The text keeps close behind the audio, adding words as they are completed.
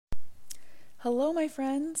Hello, my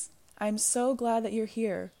friends. I'm so glad that you're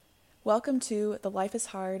here. Welcome to the Life is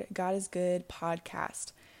Hard, God is Good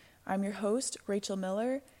podcast. I'm your host, Rachel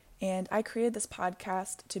Miller, and I created this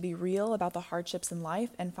podcast to be real about the hardships in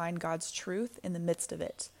life and find God's truth in the midst of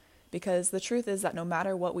it. Because the truth is that no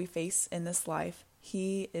matter what we face in this life,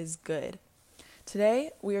 He is good.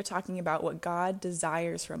 Today, we are talking about what God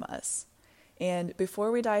desires from us. And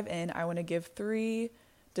before we dive in, I want to give 3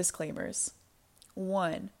 disclaimers.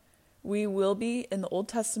 1, we will be in the Old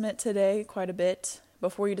Testament today quite a bit.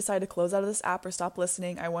 Before you decide to close out of this app or stop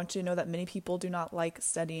listening, I want you to know that many people do not like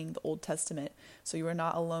studying the Old Testament, so you are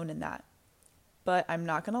not alone in that. But I'm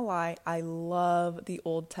not going to lie, I love the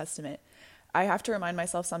Old Testament. I have to remind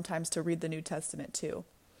myself sometimes to read the New Testament too.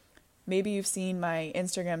 Maybe you've seen my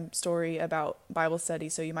Instagram story about Bible study,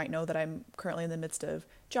 so you might know that I'm currently in the midst of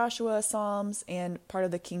Joshua, Psalms, and part of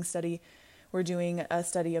the King study. We're doing a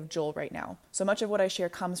study of Joel right now. So much of what I share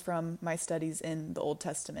comes from my studies in the Old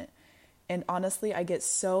Testament. And honestly, I get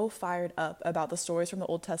so fired up about the stories from the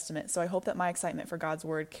Old Testament, so I hope that my excitement for God's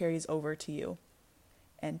Word carries over to you.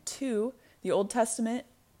 And 2, the Old Testament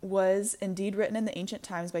was indeed written in the ancient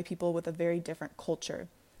times by people with a very different culture.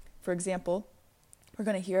 For example, we're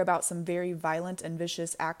going to hear about some very violent and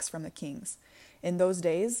vicious acts from the kings. In those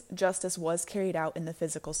days, justice was carried out in the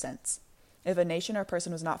physical sense. If a nation or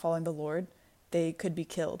person was not following the Lord, they could be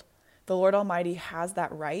killed. The Lord Almighty has that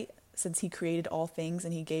right since He created all things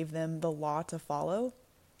and He gave them the law to follow.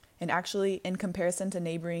 And actually, in comparison to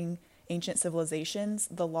neighboring ancient civilizations,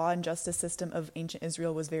 the law and justice system of ancient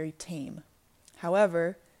Israel was very tame.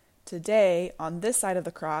 However, today, on this side of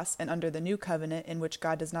the cross and under the new covenant in which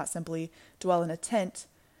God does not simply dwell in a tent,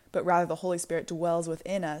 but rather the Holy Spirit dwells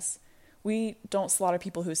within us, we don't slaughter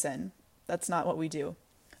people who sin. That's not what we do.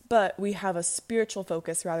 But we have a spiritual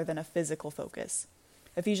focus rather than a physical focus.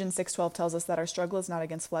 Ephesians 6:12 tells us that our struggle is not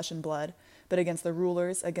against flesh and blood, but against the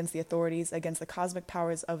rulers, against the authorities, against the cosmic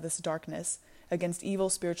powers of this darkness, against evil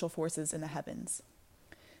spiritual forces in the heavens.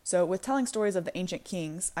 So with telling stories of the ancient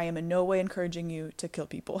kings, I am in no way encouraging you to kill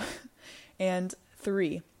people. And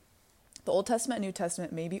 3, the Old Testament and New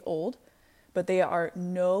Testament may be old, but they are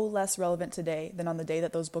no less relevant today than on the day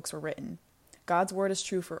that those books were written. God's word is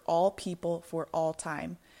true for all people for all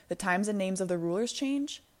time. The times and names of the rulers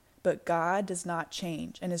change, but God does not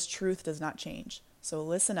change, and His truth does not change. So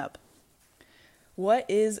listen up. What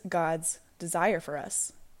is God's desire for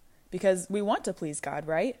us? Because we want to please God,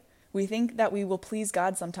 right? We think that we will please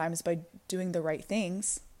God sometimes by doing the right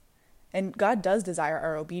things. And God does desire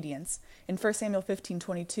our obedience. In 1 Samuel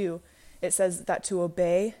 15:22, it says that to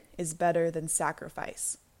obey is better than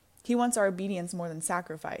sacrifice. He wants our obedience more than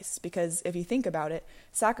sacrifice, because if you think about it,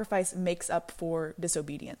 sacrifice makes up for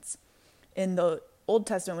disobedience. In the Old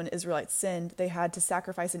Testament, when Israelites sinned, they had to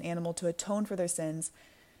sacrifice an animal to atone for their sins,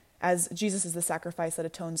 as Jesus is the sacrifice that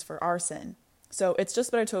atones for our sin. So it's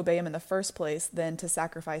just better to obey Him in the first place than to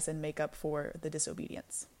sacrifice and make up for the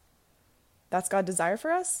disobedience. That's God's desire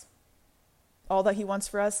for us? All that He wants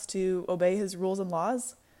for us to obey His rules and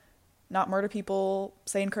laws? Not murder people,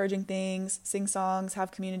 say encouraging things, sing songs,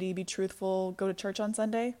 have community, be truthful, go to church on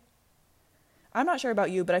Sunday? I'm not sure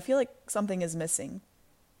about you, but I feel like something is missing.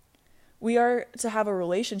 We are to have a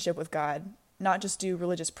relationship with God, not just do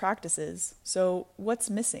religious practices. So what's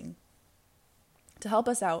missing? To help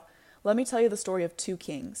us out, let me tell you the story of 2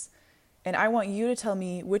 kings. And I want you to tell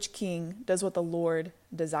me which king does what the Lord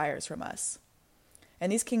desires from us.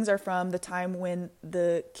 And these kings are from the time when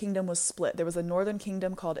the kingdom was split. There was a northern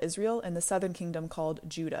kingdom called Israel and the southern kingdom called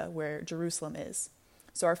Judah, where Jerusalem is.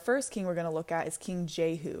 So our first king we're going to look at is King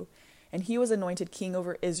Jehu. And he was anointed king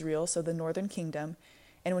over Israel, so the northern kingdom.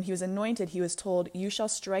 And when he was anointed, he was told, "You shall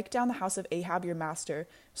strike down the house of Ahab your master,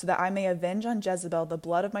 so that I may avenge on Jezebel the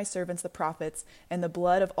blood of my servants the prophets, and the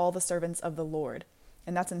blood of all the servants of the Lord."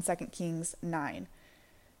 And that's in 2 Kings 9.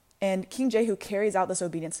 And King Jehu carries out this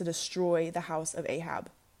obedience to destroy the house of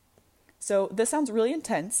Ahab. So this sounds really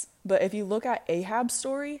intense, but if you look at Ahab's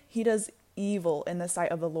story, he does evil in the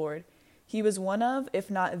sight of the Lord. He was one of,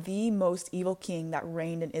 if not the most evil king that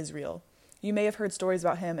reigned in Israel. You may have heard stories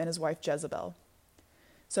about him and his wife Jezebel.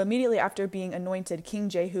 So immediately after being anointed, King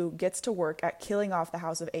Jehu gets to work at killing off the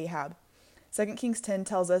house of Ahab. 2 Kings 10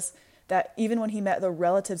 tells us that even when he met the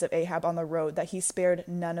relatives of Ahab on the road, that he spared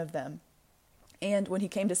none of them. And when he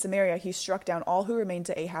came to Samaria, he struck down all who remained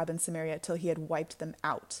to Ahab in Samaria till he had wiped them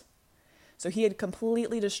out. So he had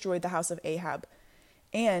completely destroyed the house of Ahab.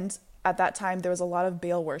 And at that time, there was a lot of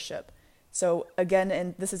Baal worship. So again,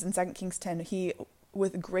 and this is in 2 Kings 10, he,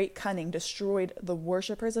 with great cunning, destroyed the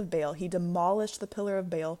worshippers of Baal. He demolished the pillar of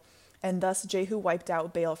Baal, and thus Jehu wiped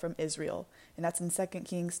out Baal from Israel. And that's in 2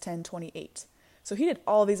 Kings 10:28. So he did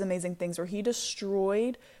all these amazing things where he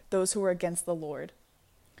destroyed those who were against the Lord.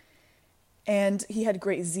 And he had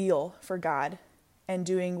great zeal for God and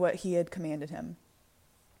doing what he had commanded him.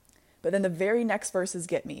 But then the very next verses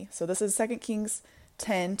get me. So this is 2 Kings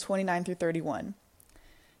 10:29 through 31.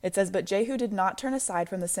 It says, "But Jehu did not turn aside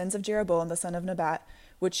from the sins of Jeroboam the son of Nebat,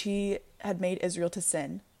 which he had made Israel to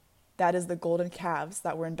sin. That is the golden calves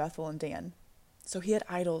that were in Bethel and Dan." So he had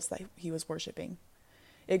idols that he was worshiping.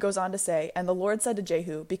 It goes on to say, "And the Lord said to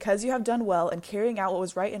Jehu, because you have done well in carrying out what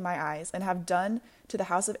was right in my eyes, and have done to the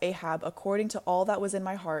house of Ahab according to all that was in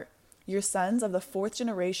my heart, your sons of the fourth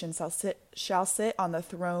generation shall sit on the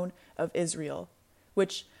throne of Israel,"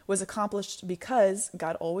 which was accomplished because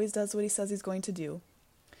God always does what he says he's going to do.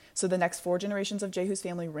 So the next 4 generations of Jehu's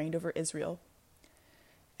family reigned over Israel.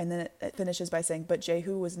 And then it finishes by saying, "But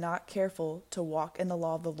Jehu was not careful to walk in the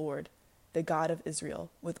law of the Lord, the God of Israel,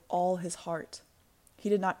 with all his heart. He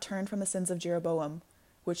did not turn from the sins of Jeroboam,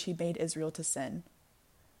 which he made Israel to sin."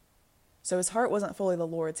 So his heart wasn't fully the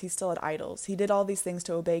Lord's. He still had idols. He did all these things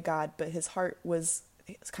to obey God, but his heart was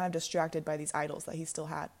kind of distracted by these idols that he still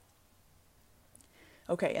had.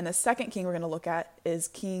 Okay, and the second king we're going to look at is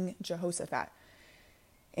King Jehoshaphat.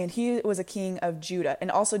 And he was a king of Judah. And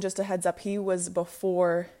also, just a heads up, he was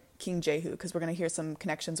before King Jehu, because we're going to hear some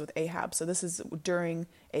connections with Ahab. So this is during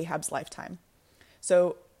Ahab's lifetime.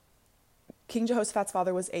 So King Jehoshaphat's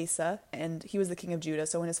father was Asa, and he was the king of Judah.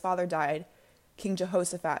 So when his father died, King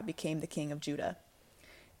Jehoshaphat became the king of Judah.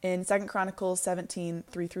 In 2 Chronicles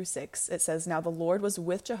 17:3-6, it says, "Now the Lord was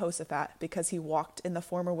with Jehoshaphat because he walked in the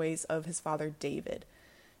former ways of his father David."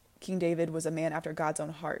 King David was a man after God's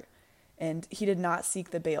own heart. And he did not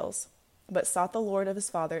seek the Baals, but sought the Lord of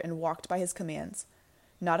his father and walked by his commands,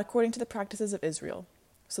 not according to the practices of Israel.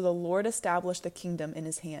 So the Lord established the kingdom in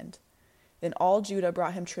his hand. Then all Judah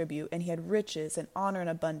brought him tribute, and he had riches and honor and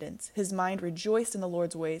abundance. His mind rejoiced in the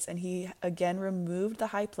Lord's ways, and he again removed the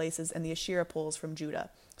high places and the Asherah poles from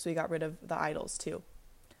Judah. So he got rid of the idols too.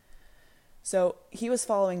 So he was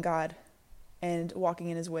following God and walking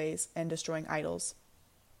in his ways and destroying idols.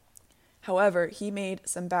 However, he made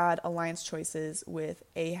some bad alliance choices with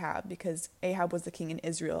Ahab, because Ahab was the king in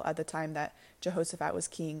Israel at the time that Jehoshaphat was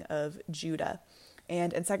king of Judah.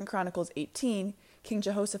 And in 2 Chronicles 18, King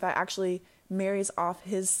Jehoshaphat actually marries off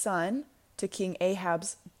his son to King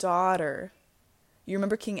Ahab's daughter. You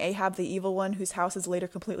remember King Ahab, the evil one, whose house is later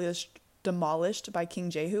completely demolished by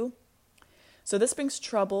King Jehu? So this brings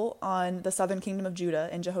trouble on the southern kingdom of Judah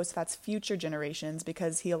and Jehoshaphat's future generations,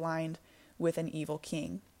 because he aligned with an evil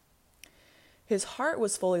king. His heart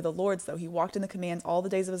was fully the Lord's, though. He walked in the commands all the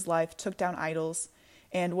days of his life, took down idols.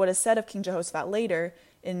 And what is said of King Jehoshaphat later,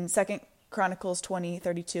 in 2 Chronicles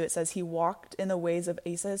 20:32, it says, "He walked in the ways of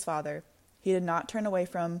Asa his father. He did not turn away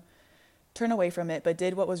from it, but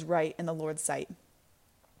did what was right in the Lord's sight."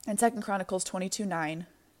 In 2 Chronicles 22:9,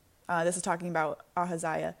 this is talking about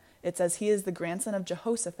Ahaziah, it says, "He is the grandson of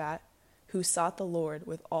Jehoshaphat, who sought the Lord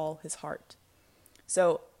with all his heart."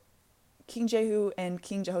 So King Jehu and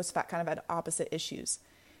King Jehoshaphat kind of had opposite issues.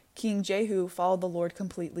 King Jehu followed the Lord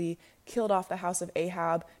completely, killed off the house of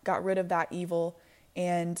Ahab, got rid of that evil,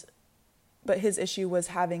 but his issue was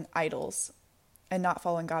having idols and not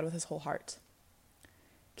following God with his whole heart.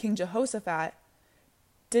 King Jehoshaphat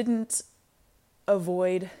didn't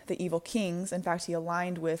avoid the evil kings. In fact, he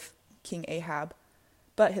aligned with King Ahab,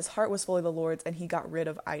 but his heart was fully the Lord's, and he got rid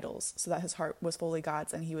of idols so that his heart was fully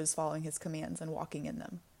God's, and he was following his commands and walking in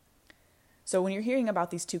them. So when you're hearing about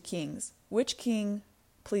these two kings, which king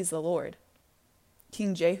pleased the Lord?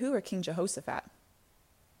 King Jehu or King Jehoshaphat?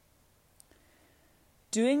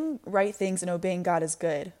 Doing right things and obeying God is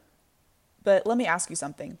good. But let me ask you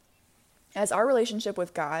something. As our relationship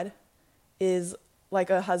with God is like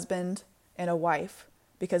a husband and a wife,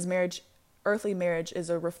 because earthly marriage is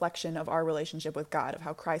a reflection of our relationship with God, of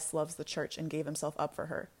how Christ loves the church and gave himself up for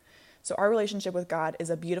her. So our relationship with God is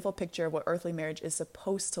a beautiful picture of what earthly marriage is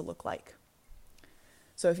supposed to look like.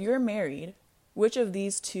 So if you're married, which of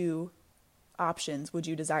these two options would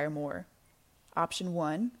you desire more? Option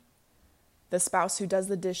 1, the spouse who does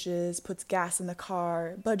the dishes, puts gas in the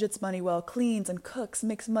car, budgets money well, cleans and cooks,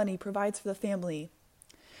 makes money, provides for the family.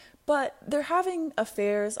 But they're having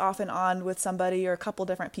affairs off and on with somebody or a couple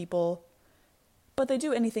different people, but they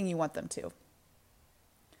do anything you want them to.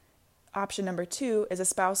 Option number 2 is a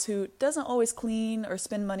spouse who doesn't always clean or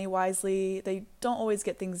spend money wisely. They don't always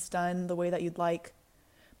get things done the way that you'd like,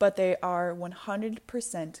 but they are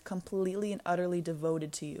 100% completely and utterly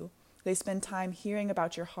devoted to you. They spend time hearing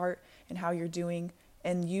about your heart and how you're doing,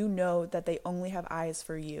 and you know that they only have eyes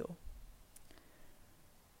for you.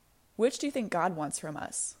 Which do you think God wants from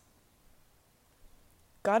us?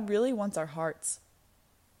 God really wants our hearts.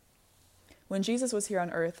 When Jesus was here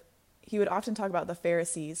on earth, he would often talk about the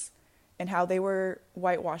Pharisees and how they were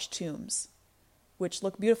whitewashed tombs, which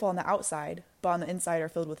look beautiful on the outside, but on the inside are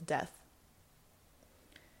filled with death.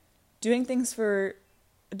 Doing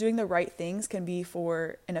the right things can be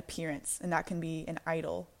for an appearance, and that can be an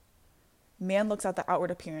idol. Man looks at the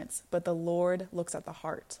outward appearance, but the Lord looks at the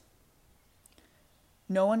heart.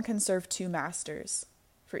 No one can serve two masters,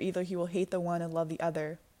 for either he will hate the one and love the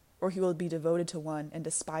other, or he will be devoted to one and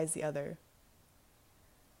despise the other.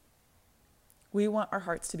 We want our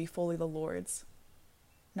hearts to be fully the Lord's,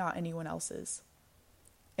 not anyone else's.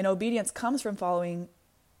 And obedience comes from following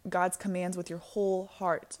God's commands with your whole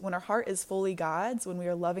heart. When our heart is fully God's, when we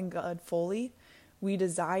are loving God fully, we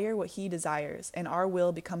desire what he desires, and our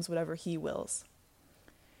will becomes whatever he wills.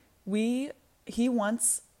 He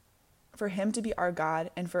wants for him to be our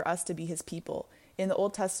God and for us to be his people. In the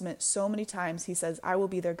Old Testament, so many times he says, I will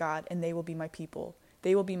be their God and they will be my people.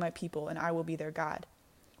 They will be my people and I will be their God.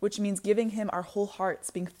 Which means giving him our whole hearts,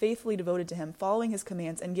 being faithfully devoted to him, following his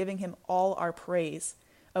commands, and giving him all our praise,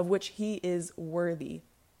 of which he is worthy.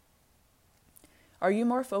 Are you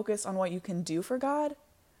more focused on what you can do for God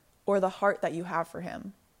or the heart that you have for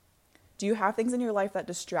him? Do you have things in your life that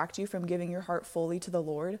distract you from giving your heart fully to the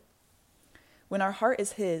Lord? When our heart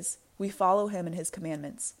is his, we follow him and his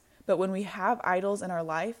commandments. But when we have idols in our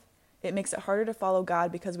life, it makes it harder to follow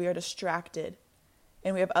God because we are distracted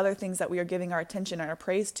and we have other things that we are giving our attention and our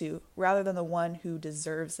praise to rather than the one who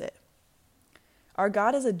deserves it. Our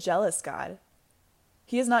God is a jealous God.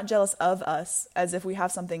 He is not jealous of us as if we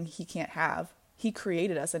have something he can't have. He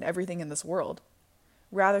created us and everything in this world.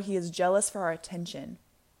 Rather, he is jealous for our attention,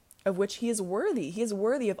 of which he is worthy. He is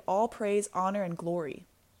worthy of all praise, honor, and glory.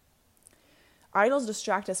 Idols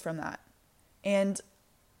distract us from that. And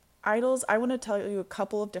idols, I want to tell you a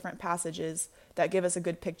couple of different passages that give us a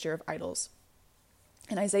good picture of idols.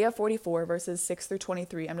 In Isaiah 44, verses 6 through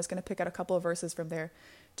 23, I'm just going to pick out a couple of verses from there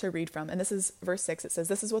to read from. And this is verse 6. It says,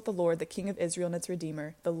 "This is what the Lord, the King of Israel and its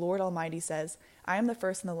Redeemer, the Lord Almighty says, I am the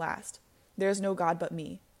first and the last. There is no God but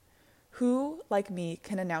me. Who, like me,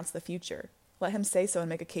 can announce the future? Let him say so and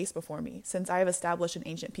make a case before me, since I have established an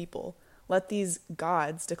ancient people. Let these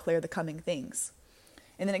gods declare the coming things."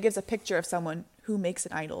 And then it gives a picture of someone who makes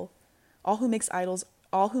an idol. All who make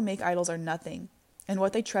idols are nothing, and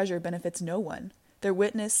what they treasure benefits no one. Their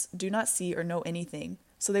witness do not see or know anything,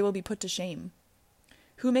 so they will be put to shame.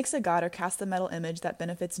 Who makes a god or casts a metal image that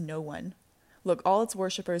benefits no one? Look, all its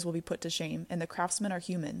worshippers will be put to shame, and the craftsmen are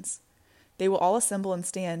humans. They will all assemble and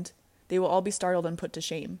stand. They will all be startled and put to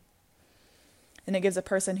shame. And it gives a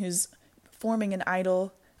person who's forming an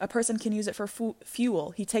idol. A person can use it for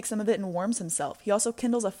fuel. He takes some of it and warms himself. He also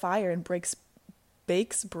kindles a fire and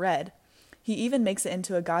bakes bread. He even makes it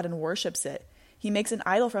into a god and worships it. He makes an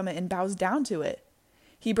idol from it and bows down to it.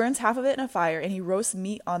 He burns half of it in a fire and he roasts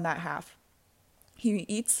meat on that half. He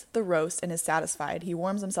eats the roast and is satisfied. He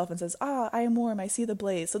warms himself and says, I am warm, I see the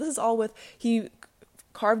blaze. So this is all he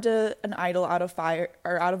carved an idol out of fire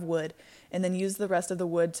or out of wood and then used the rest of the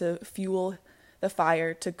wood to fuel the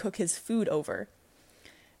fire to cook his food over.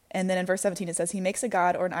 And then in verse 17 it says, he makes a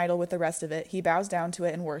god or an idol with the rest of it. He bows down to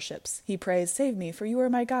it and worships. He prays, "Save me, for you are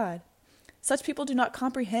my God." Such people do not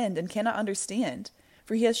comprehend and cannot understand,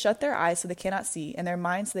 for he has shut their eyes so they cannot see, and their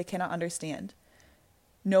minds so they cannot understand.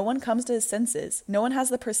 No one comes to his senses. No one has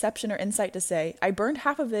the perception or insight to say, I burned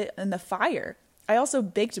half of it in the fire. I also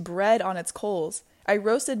baked bread on its coals. I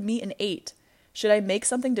roasted meat and ate. Should I make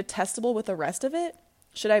something detestable with the rest of it?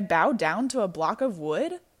 Should I bow down to a block of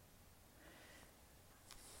wood?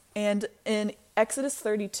 And in Exodus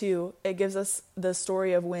 32, it gives us the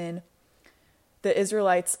story of when the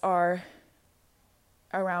Israelites are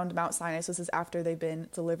around Mount Sinai. So this is after they've been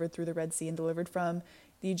delivered through the Red Sea and delivered from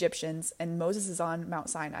the Egyptians, and Moses is on Mount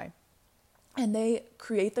Sinai. And they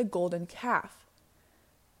create the golden calf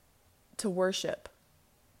to worship.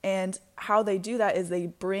 And how they do that is they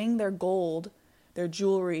bring their gold, their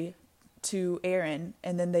jewelry, to Aaron,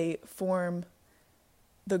 and then they form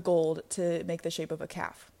the gold to make the shape of a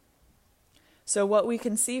calf. So what we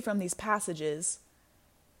can see from these passages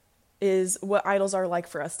is what idols are like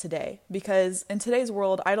for us today. Because in today's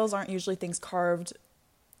world, idols aren't usually things carved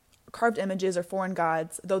images or foreign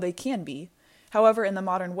gods, though they can be. However, in the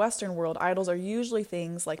modern Western world, idols are usually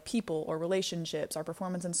things like people or relationships, our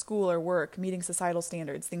performance in school or work, meeting societal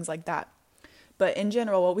standards, things like that. But in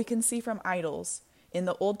general, what we can see from idols in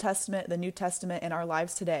the Old Testament, the New Testament, and our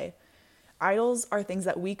lives today, idols are things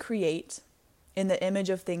that we create in the image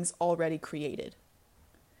of things already created.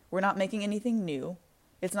 We're not making anything new.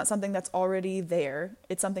 It's not something that's already there.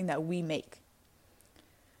 It's something that we make.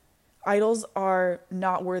 Idols are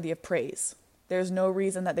not worthy of praise. There's no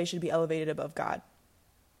reason that they should be elevated above God.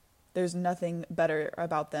 There's nothing better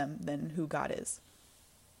about them than who God is.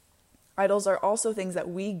 Idols are also things that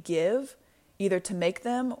we give either to make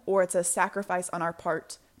them or it's a sacrifice on our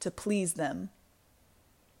part to please them.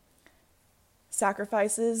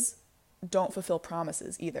 Sacrifices don't fulfill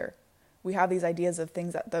promises either. We have these ideas of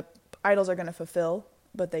things that the idols are going to fulfill,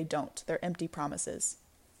 but they don't. They're empty promises.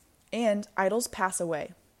 And idols pass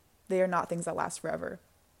away. They are not things that last forever.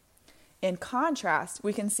 In contrast,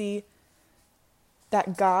 we can see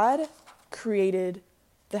that God created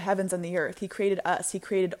the heavens and the earth. He created us. He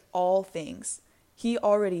created all things. He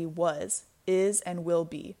already was, is, and will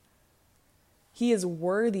be. He is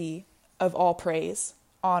worthy of all praise,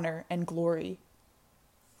 honor, and glory.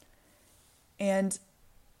 And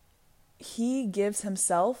he gives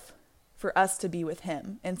himself for us to be with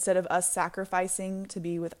him. Instead of us sacrificing to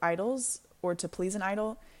be with idols or to please an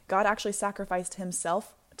idol, God actually sacrificed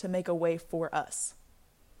himself to make a way for us.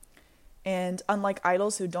 And unlike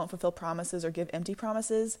idols who don't fulfill promises or give empty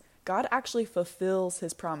promises, God actually fulfills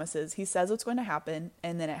his promises. He says what's going to happen,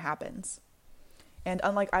 and then it happens. And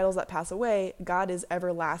unlike idols that pass away, God is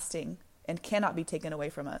everlasting and cannot be taken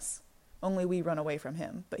away from us. Only we run away from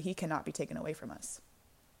him, but he cannot be taken away from us.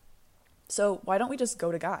 So why don't we just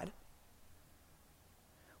go to God?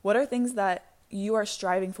 What are things that you are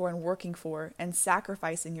striving for and working for and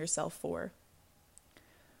sacrificing yourself for?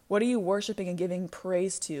 What are you worshiping and giving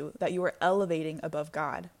praise to that you are elevating above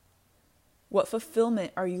God? What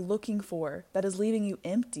fulfillment are you looking for that is leaving you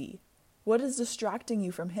empty? What is distracting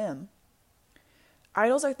you from him?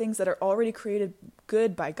 Idols are things that are already created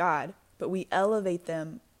good by God, but we elevate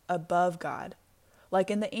them above God.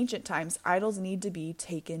 Like in the ancient times, idols need to be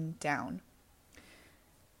taken down.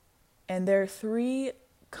 And there are 3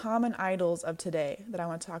 common idols of today that I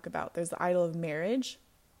want to talk about. There's the idol of marriage,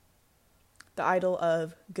 the idol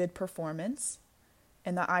of good performance,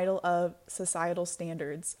 and the idol of societal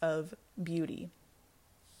standards of beauty.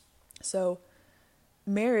 So,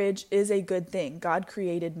 marriage is a good thing. God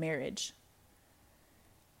created marriage.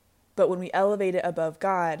 But when we elevate it above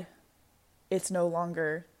God, it's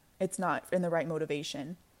not in the right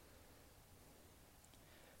motivation.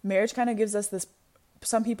 Marriage kind of gives us this,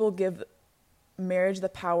 some people give marriage the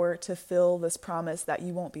power to fill this promise that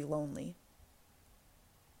you won't be lonely.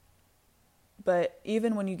 But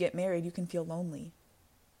even when you get married, you can feel lonely.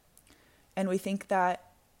 And we think that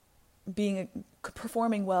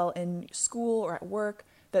performing well in school or at work,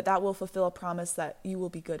 that will fulfill a promise that you will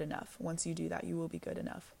be good enough. Once you do that, you will be good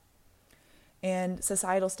enough. And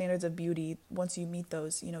societal standards of beauty, once you meet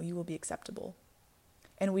those, you will be acceptable.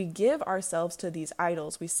 And we give ourselves to these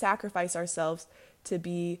idols. We sacrifice ourselves to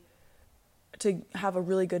have a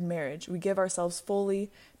really good marriage. We give ourselves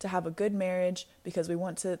fully to have a good marriage because we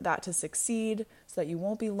want that to succeed so that you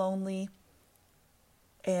won't be lonely.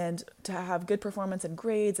 And to have good performance in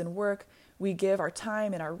grades and work, we give our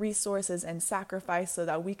time and our resources and sacrifice so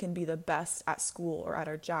that we can be the best at school or at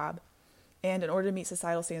our job. And in order to meet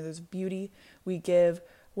societal standards of beauty, we give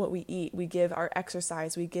what we eat, we give our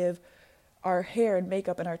exercise, we give our hair and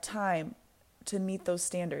makeup and our time to meet those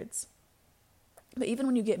standards. But even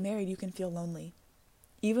when you get married, you can feel lonely.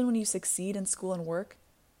 Even when you succeed in school and work,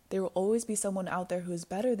 there will always be someone out there who is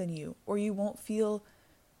better than you, or you'll feel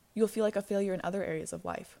like a failure in other areas of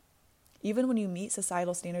life. Even when you meet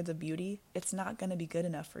societal standards of beauty, it's not going to be good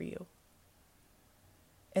enough for you.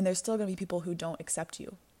 And there's still going to be people who don't accept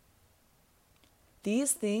you.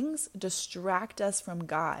 These things distract us from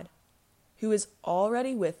God, who is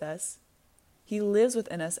already with us. He lives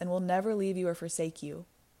within us and will never leave you or forsake you.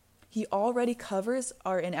 He already covers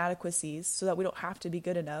our inadequacies so that we don't have to be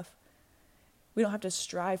good enough. We don't have to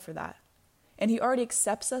strive for that. And he already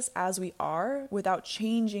accepts us as we are without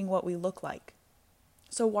changing what we look like.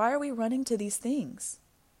 So why are we running to these things?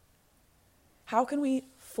 How can we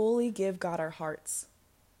fully give God our hearts?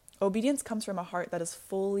 Obedience comes from a heart that is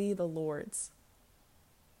fully the Lord's.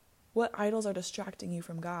 What idols are distracting you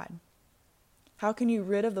from God? How can you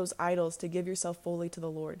rid of those idols to give yourself fully to the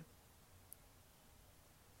Lord?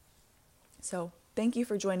 So, thank you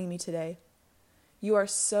for joining me today. You are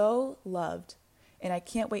so loved, and I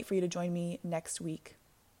can't wait for you to join me next week.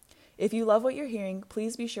 If you love what you're hearing,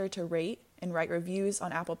 please be sure to rate and write reviews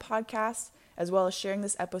on Apple Podcasts, as well as sharing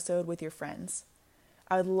this episode with your friends.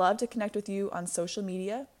 I would love to connect with you on social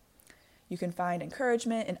media. You can find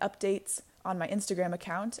encouragement and updates on my Instagram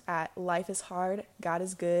account at Life is Hard, God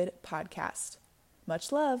is Good podcast.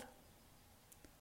 Much love.